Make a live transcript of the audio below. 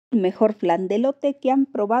mejor flan de elote que han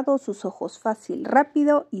probado sus ojos. Fácil,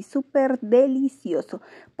 rápido y súper delicioso.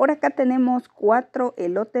 Por acá tenemos 4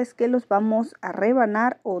 elotes que los vamos a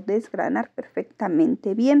rebanar o desgranar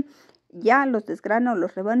perfectamente bien. Ya los desgrana o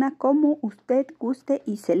los rebana como usted guste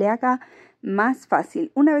y se le haga más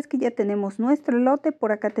fácil. Una vez que ya tenemos nuestro elote,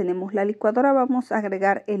 por acá tenemos la licuadora. Vamos a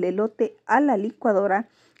agregar el elote a la licuadora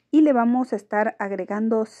y le vamos a estar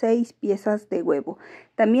agregando 6 piezas de huevo.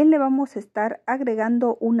 También le vamos a estar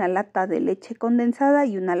agregando una lata de leche condensada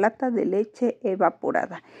y una lata de leche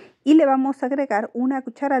evaporada. Y le vamos a agregar una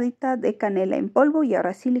cucharadita de canela en polvo y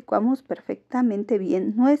ahora sí licuamos perfectamente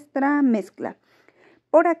bien nuestra mezcla.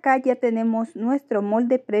 Por acá ya tenemos nuestro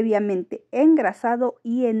molde previamente engrasado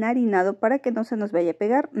y enharinado para que no se nos vaya a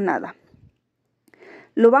pegar nada.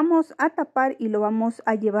 Lo vamos a tapar y lo vamos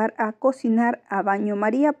a llevar a cocinar a baño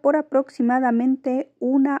María por aproximadamente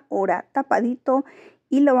 1 hora tapadito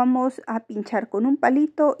y lo vamos a pinchar con un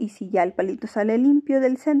palito y si ya el palito sale limpio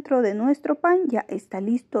del centro de nuestro pan ya está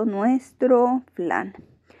listo nuestro flan.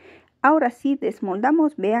 Ahora sí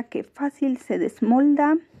desmoldamos, vea que fácil se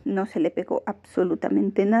desmolda, no se le pegó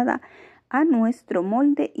absolutamente nada a nuestro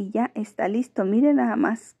molde y ya está listo. Miren nada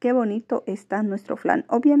más qué bonito está nuestro flan.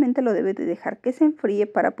 Obviamente lo debe de dejar que se enfríe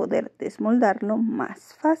para poder desmoldarlo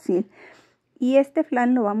más fácil. Y este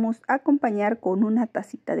flan lo vamos a acompañar con una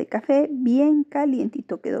tacita de café bien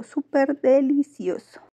calientito. Quedó súper delicioso.